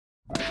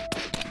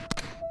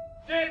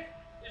Dit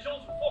is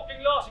onze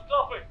fucking laatste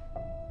klapper.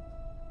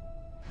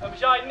 En we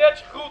zijn net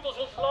zo goed als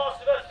onze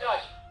laatste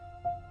wedstrijd.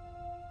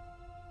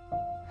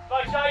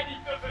 Wij zijn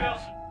niet te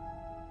verrassen.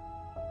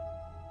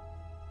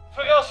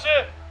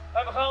 Verrassen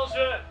en we gaan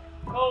ze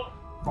gewoon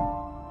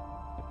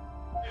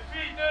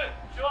defeaten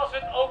zoals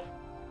het ook.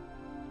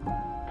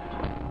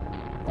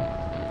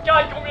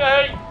 Kijk om je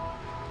heen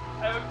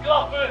en we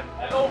klappen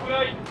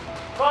eroverheen.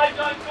 Wij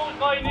zijn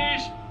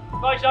Pioneers.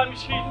 Wij zijn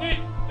misschien niet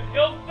de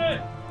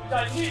grootste, we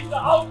zijn niet de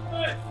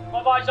oudste,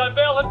 maar wij zijn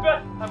wel het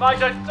beste. En wij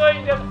zijn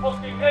 32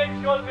 fucking Raiding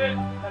Squadron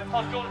en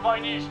van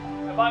Pioneers.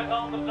 En wij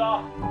gaan er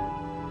daar.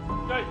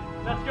 Oké,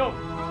 let's go.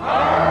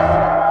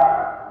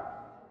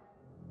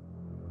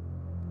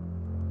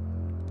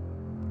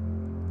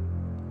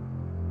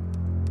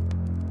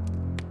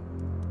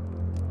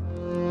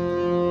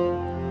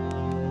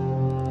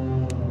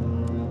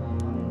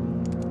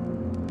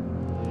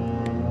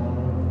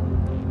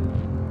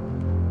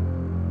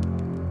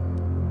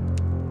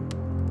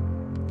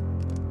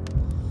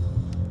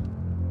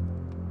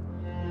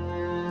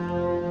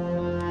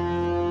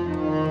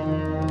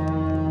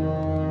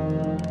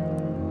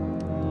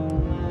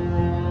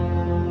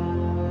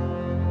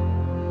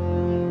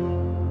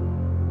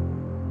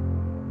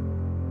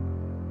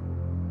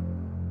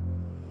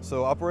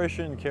 So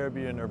Operation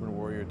Caribbean Urban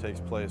Warrior takes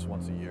place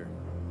once a year,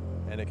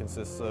 and it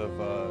consists of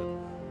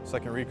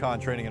 2nd Recon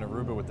training in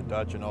Aruba with the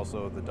Dutch, and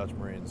also the Dutch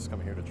Marines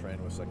coming here to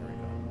train with 2nd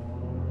Recon.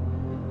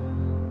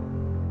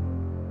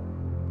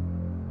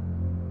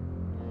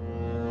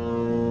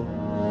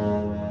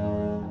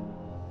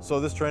 So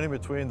this training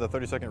between the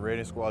 32nd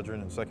Raiding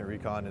Squadron and 2nd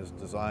Recon is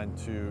designed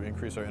to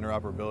increase our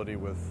interoperability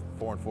with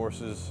foreign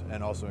forces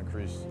and also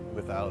increase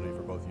lethality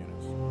for both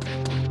units.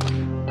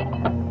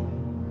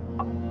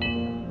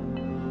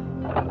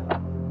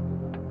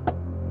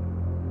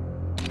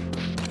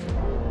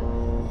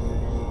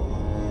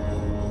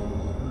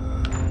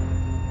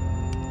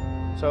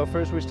 So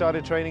first we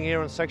started training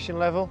here on section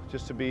level,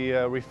 just to be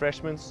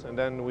refreshments, and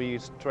then we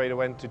straight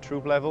went to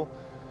troop level,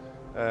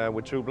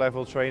 with troop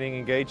level training,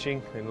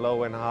 engaging in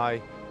low and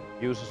high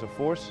uses of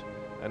force.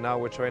 And now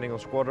we're training on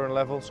squadron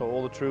level, so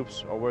all the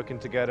troops are working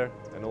together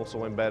and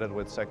also embedded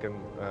with 2nd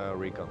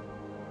Recon.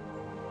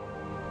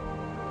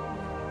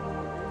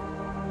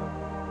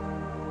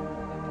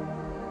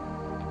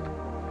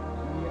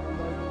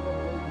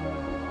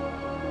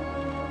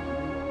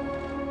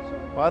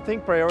 Well, I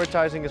think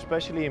prioritizing,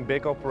 especially in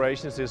big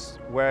operations, is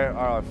where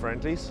are our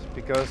friendlies,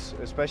 because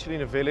especially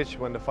in a village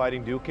when the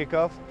fighting do kick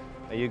off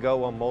and you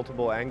go on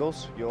multiple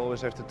angles, you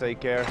always have to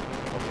take care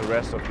of the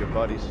rest of your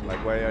buddies,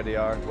 like where they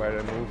are, where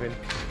they're moving.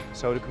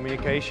 So the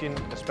communication,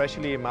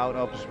 especially in mount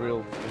up, is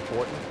real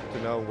important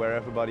to know where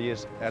everybody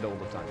is at all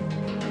the time.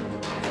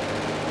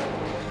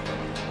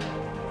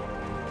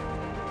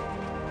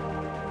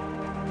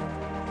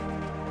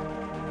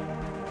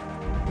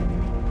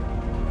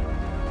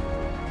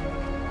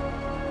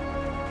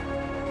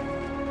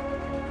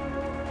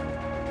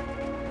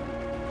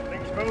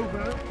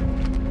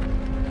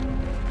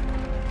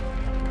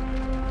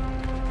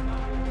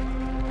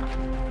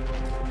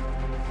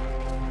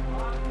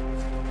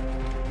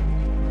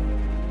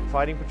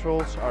 Fighting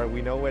patrols are,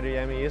 we know where the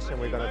enemy is and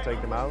we're going to take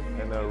them out,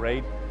 and a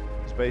raid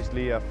is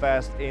basically a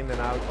fast in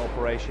and out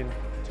operation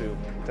to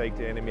take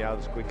the enemy out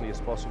as quickly as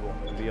possible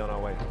and be on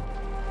our way.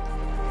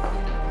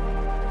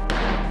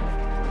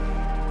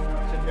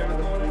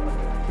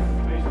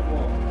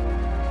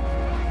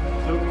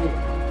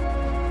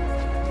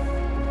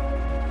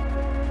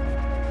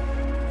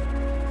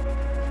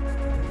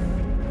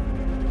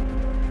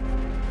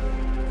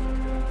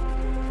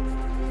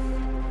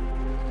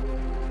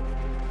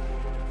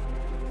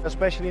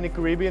 Especially in the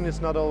Caribbean,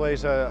 it's not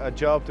always a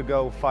job to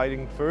go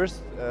fighting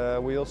first.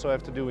 We also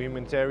have to do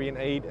humanitarian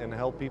aid and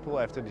help people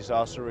after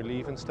disaster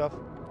relief and stuff.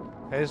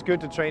 And it's good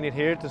to train it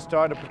here, to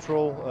start a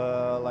patrol,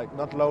 like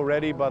not low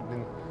ready, but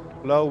in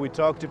low we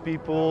talk to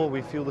people,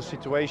 we feel the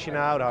situation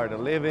out, how they're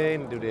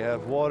living, do they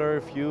have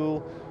water,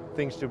 fuel,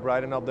 things to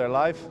brighten up their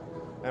life.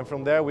 And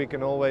from there we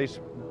can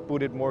always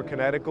put it more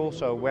kinetical,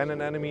 so when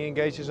an enemy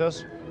engages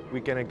us, we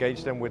can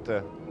engage them with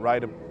the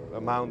right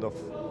amount of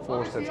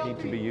force that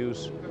needs to be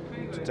used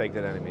to take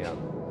that enemy out.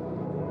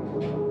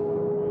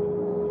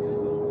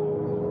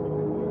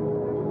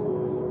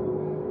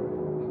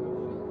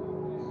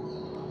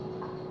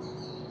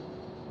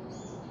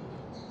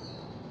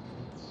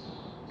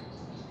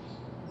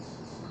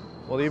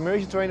 Well, the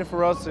immersion training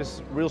for us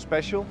is real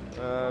special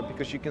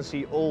because you can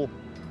see all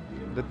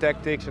the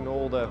tactics and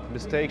all the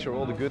mistakes or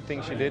all the good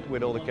things you did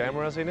with all the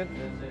cameras in it.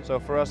 So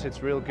for us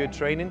it's real good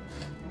training.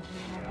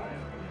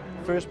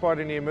 First part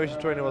in the immersion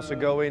training was to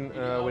go in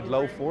with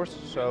low force,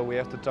 so we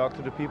have to talk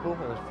to the people.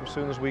 And as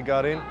soon as we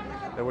got in,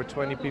 there were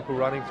 20 people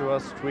running to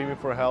us, screaming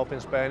for help in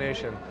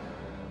Spanish, and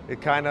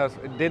it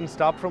didn't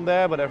stop from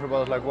there, but everybody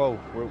was like, whoa,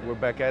 we're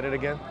back at it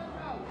again.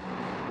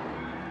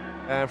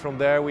 And from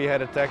there we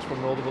had attacks from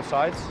multiple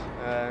sides,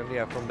 and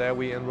yeah, from there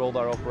we enrolled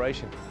our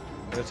operation.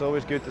 And it's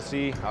always good to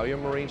see how your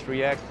Marines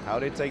react, how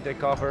they take their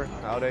cover,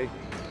 how they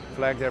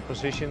flag their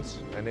positions,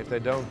 and if they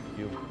don't,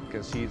 you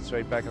can see it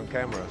straight back on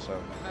camera.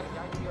 So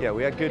yeah,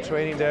 we had good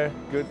training there,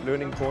 good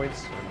learning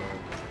points,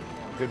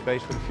 and a good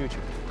base for the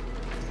future.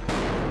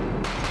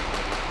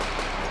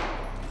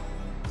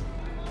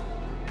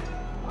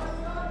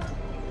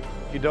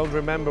 If you don't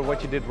remember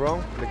what you did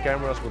wrong, the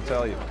cameras will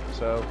tell you.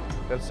 So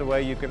that's the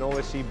way you can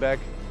always see back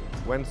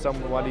when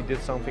somebody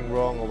did something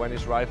wrong, or when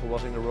his rifle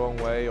was in the wrong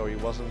way, or he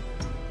wasn't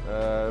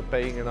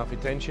paying enough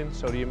attention.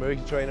 So the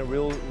emergency trainer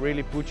will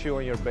really put you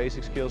on your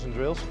basic skills and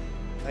drills,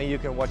 and you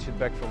can watch it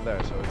back from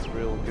there. So it's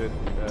real good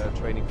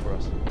training for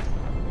us.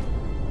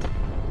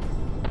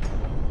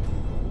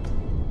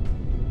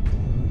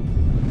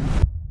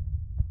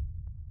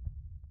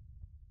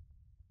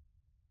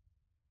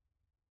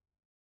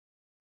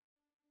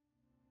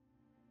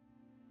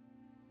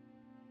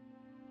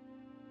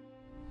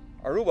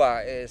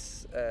 Aruba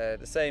is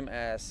the same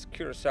as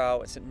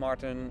Curaçao and Sint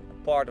Maarten,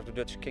 part of the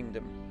Dutch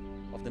Kingdom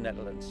of the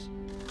Netherlands.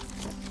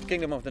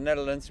 Kingdom of the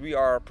Netherlands, we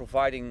are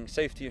providing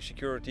safety and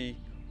security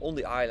on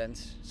the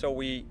islands. So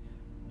we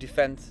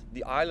defend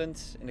the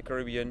islands in the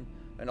Caribbean,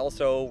 and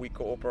also we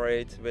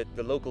cooperate with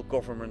the local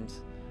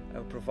government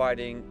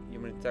providing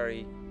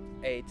humanitarian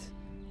aid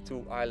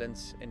to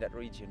islands in that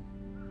region.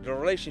 The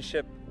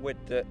relationship with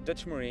the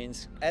Dutch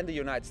Marines and the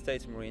United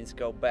States Marines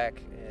go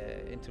back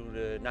into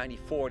the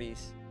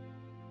 1940s.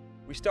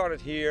 We started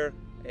here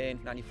in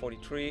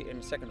 1943 in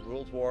the Second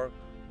World War,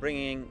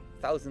 bringing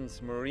thousands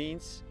of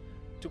Marines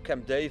to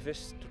Camp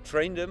Davis to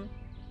train them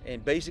in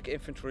basic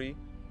infantry,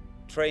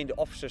 train the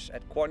officers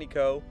at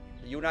Quantico.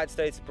 The United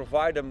States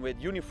provide them with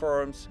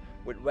uniforms,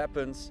 with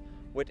weapons,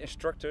 with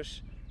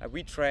instructors, and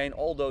we train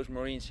all those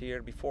Marines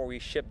here before we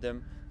ship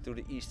them to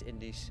the East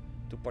Indies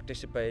to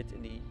participate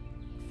in the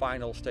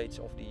final stage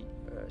of the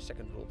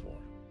Second World War.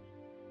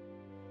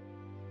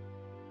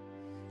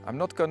 I'm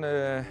not going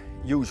to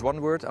use one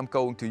word, I'm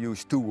going to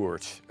use two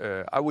words.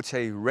 I would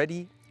say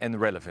ready and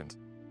relevant.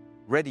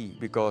 Ready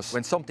because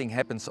when something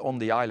happens on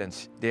the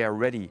islands, they are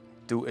ready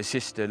to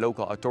assist the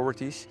local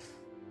authorities.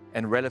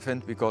 And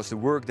relevant because the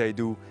work they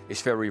do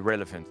is very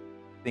relevant.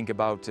 Think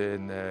about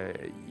a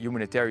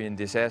humanitarian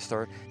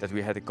disaster that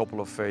we had a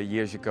couple of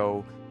years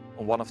ago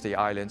on one of the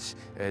islands.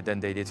 Then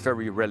they did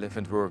very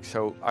relevant work.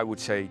 So I would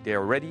say they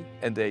are ready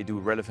and they do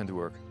relevant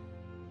work.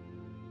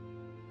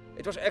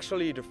 It was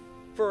actually the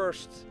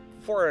first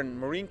foreign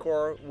Marine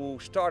Corps who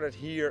started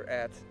here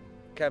at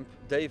Camp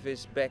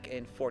Davis back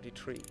in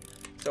 '43.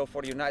 So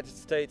for the United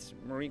States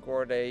Marine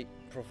Corps, they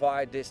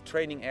provide this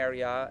training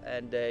area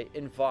and they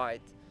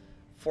invite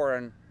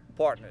foreign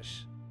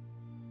partners.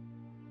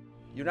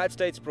 United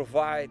States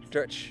provide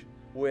Dutch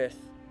with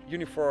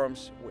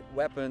uniforms, with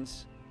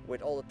weapons,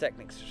 with all the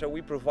techniques. So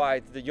we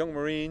provide the young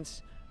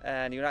Marines,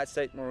 and the United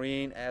States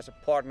Marine as a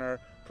partner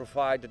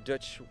provide the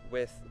Dutch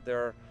with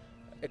their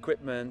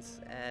equipment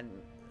and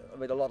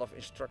with a lot of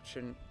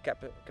instruction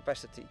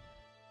capacity.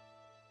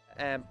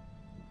 And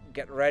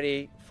get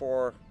ready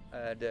for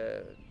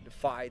the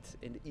fight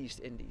in the East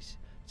Indies.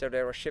 So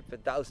they were shipped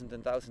with thousands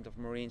and thousands of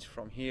Marines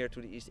from here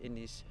to the East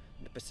Indies,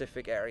 the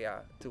Pacific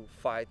area, to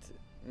fight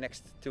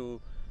next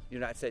to the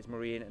United States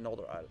Marine and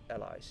other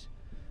allies.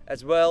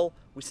 As well,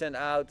 we sent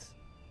out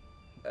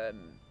a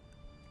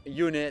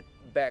unit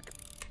back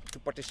to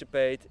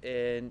participate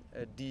in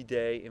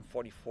D-Day in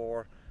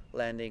 '44,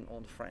 landing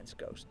on the French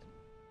coast.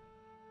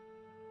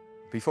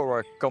 Before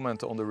I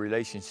comment on the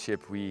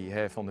relationship we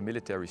have on the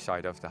military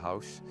side of the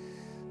house,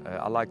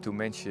 I'd like to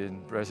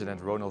mention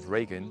President Ronald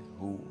Reagan,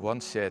 who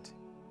once said,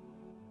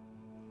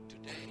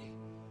 "Today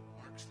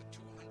marks the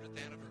 200th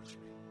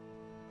anniversary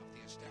of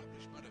the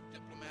establishment of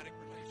diplomatic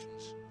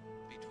relations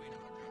between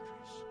our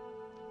countries.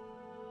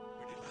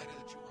 We're delighted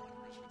that you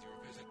honor us with your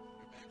visit,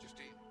 Your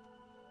Majesty,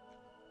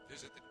 a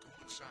visit that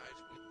coincides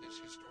with this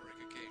historic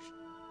occasion.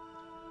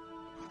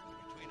 A bond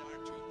between our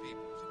two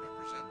peoples that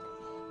represent the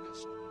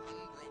longest,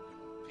 unbroken,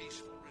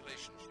 peaceful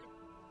relationship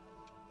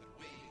that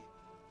we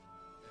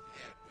have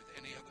had with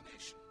any other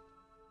nation."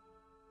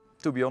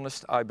 To be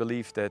honest, I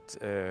believe that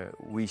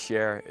we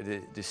share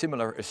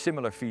a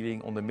similar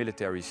feeling on the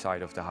military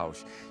side of the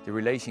house. The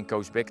relation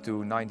goes back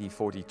to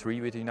 1943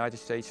 with the United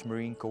States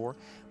Marine Corps,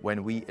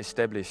 when we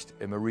established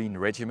a Marine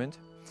regiment,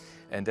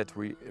 and that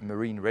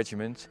Marine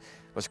regiment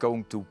was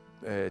going to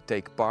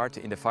take part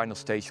in the final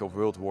stage of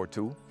World War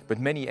II. But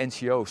many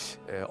NCOs,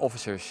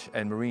 officers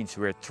and Marines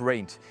were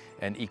trained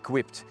and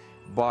equipped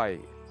by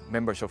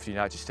members of the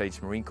United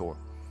States Marine Corps.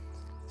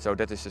 So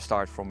that is the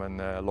start from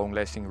a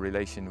long-lasting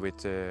relation with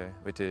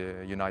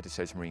the United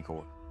States Marine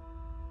Corps.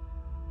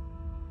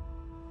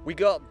 We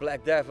got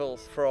Black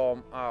Devils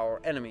from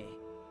our enemy.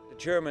 The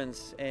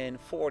Germans in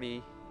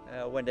 '40,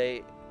 when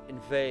they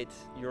invade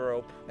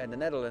Europe and the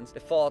Netherlands, they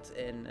fought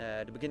in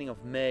the beginning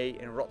of May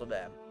in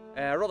Rotterdam.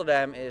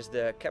 Rotterdam is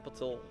the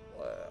capital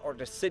or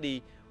the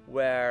city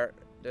where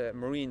the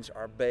Marines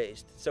are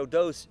based. So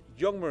those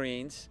young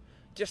Marines,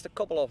 just a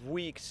couple of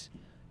weeks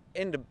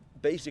in the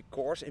basic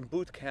course, in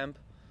boot camp,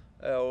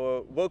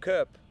 woke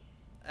up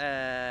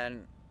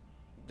and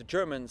the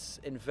Germans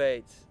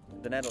invade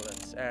the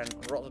Netherlands, and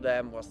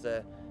Rotterdam was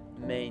the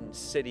main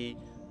city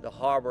the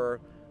harbor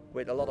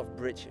with a lot of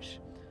bridges.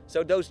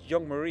 So those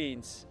young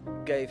Marines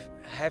gave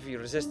heavy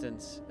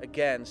resistance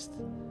against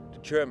the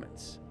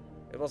Germans.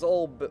 It was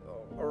all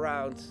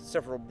around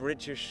several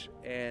bridges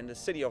in the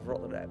city of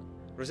Rotterdam.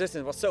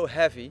 Resistance was so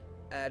heavy,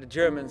 the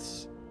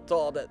Germans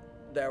thought that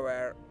there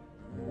were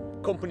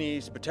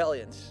companies,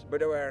 battalions, but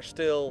there were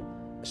still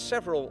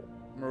several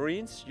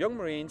Marines, young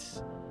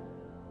Marines,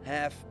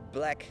 have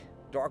black,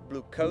 dark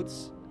blue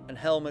coats, and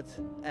helmet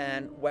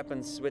and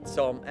weapons with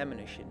some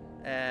ammunition.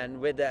 And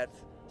with that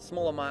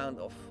small amount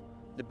of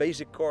the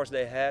basic course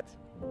they had,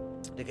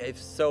 they gave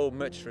so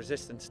much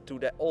resistance to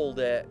all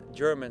the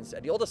Germans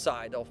at the other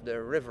side of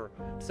the river.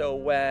 So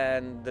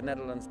when the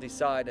Netherlands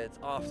decided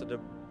after the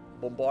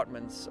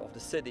bombardments of the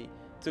city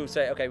to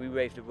say, okay, we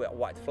wave the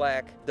white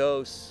flag,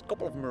 those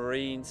couple of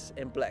Marines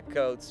in black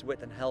coats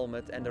with a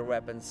helmet and their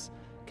weapons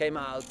came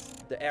out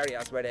the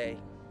areas where they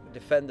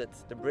defended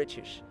the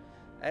bridges,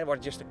 and it was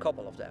just a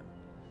couple of them.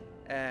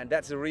 And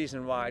that's the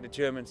reason why the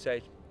Germans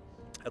say,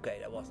 okay,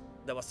 that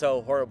was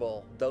so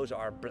horrible, those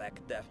are black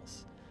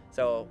devils.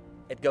 So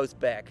it goes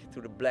back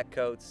to the black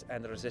coats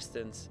and the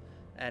resistance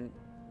and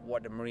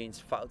what the Marines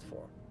fought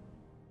for.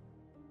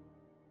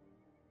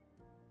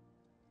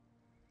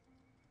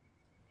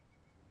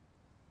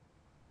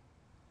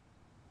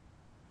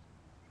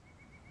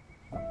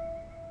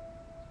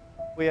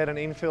 We had an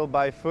infill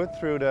by foot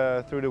through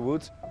the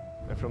woods,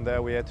 and from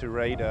there we had to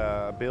raid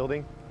a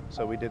building.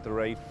 So we did the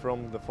raid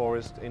from the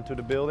forest into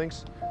the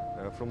buildings.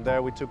 From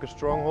there we took a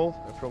stronghold,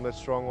 and from that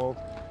stronghold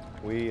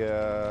we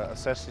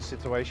assessed the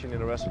situation in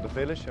the rest of the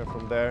village, and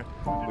from there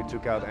we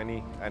took out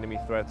any enemy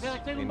threats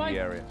in the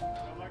area.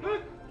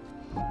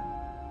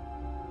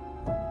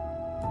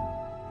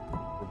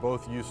 We're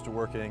both used to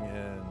working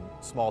in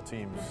small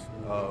teams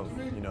of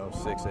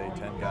 6, 8,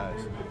 10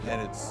 guys,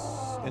 and it's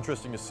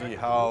interesting to see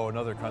how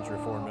another country,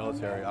 foreign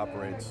military,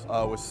 operates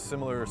with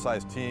similar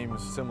sized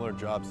teams, similar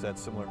job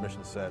sets, similar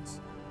mission sets,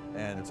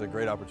 and it's a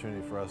great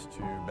opportunity for us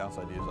to bounce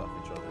ideas off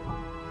each other.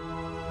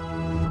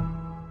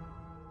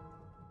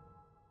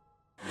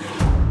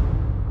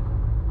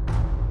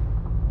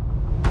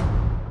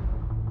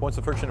 Points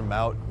of friction in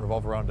MOUT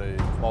revolve around a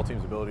small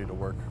team's ability to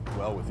work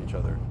well with each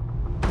other.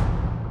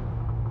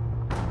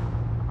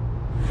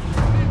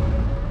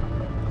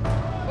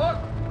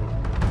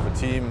 If a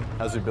team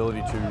has the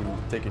ability to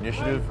take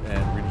initiative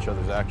and read each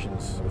other's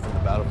actions within the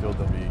battlefield,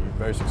 they'll be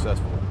very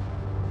successful.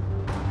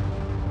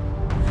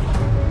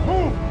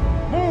 Move!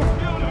 Move!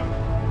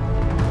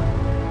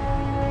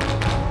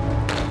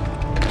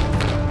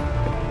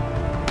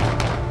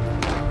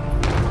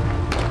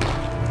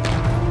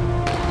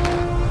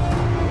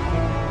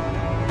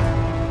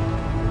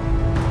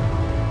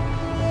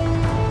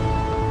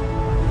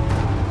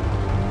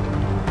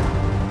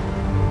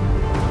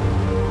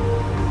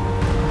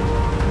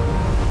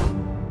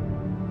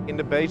 In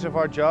the base of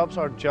our job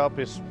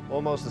is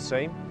almost the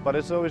same, but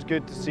it's always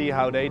good to see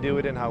how they do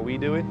it and how we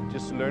do it,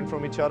 just to learn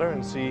from each other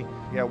and see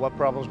what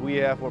problems we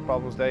have, what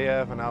problems they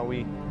have, and how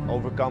we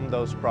overcome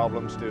those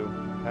problems to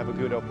have a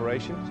good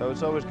operation. So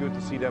it's always good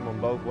to see them on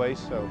both ways.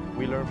 So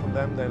we learn from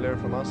them, they learn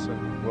from us,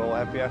 and we're all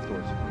happy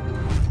afterwards.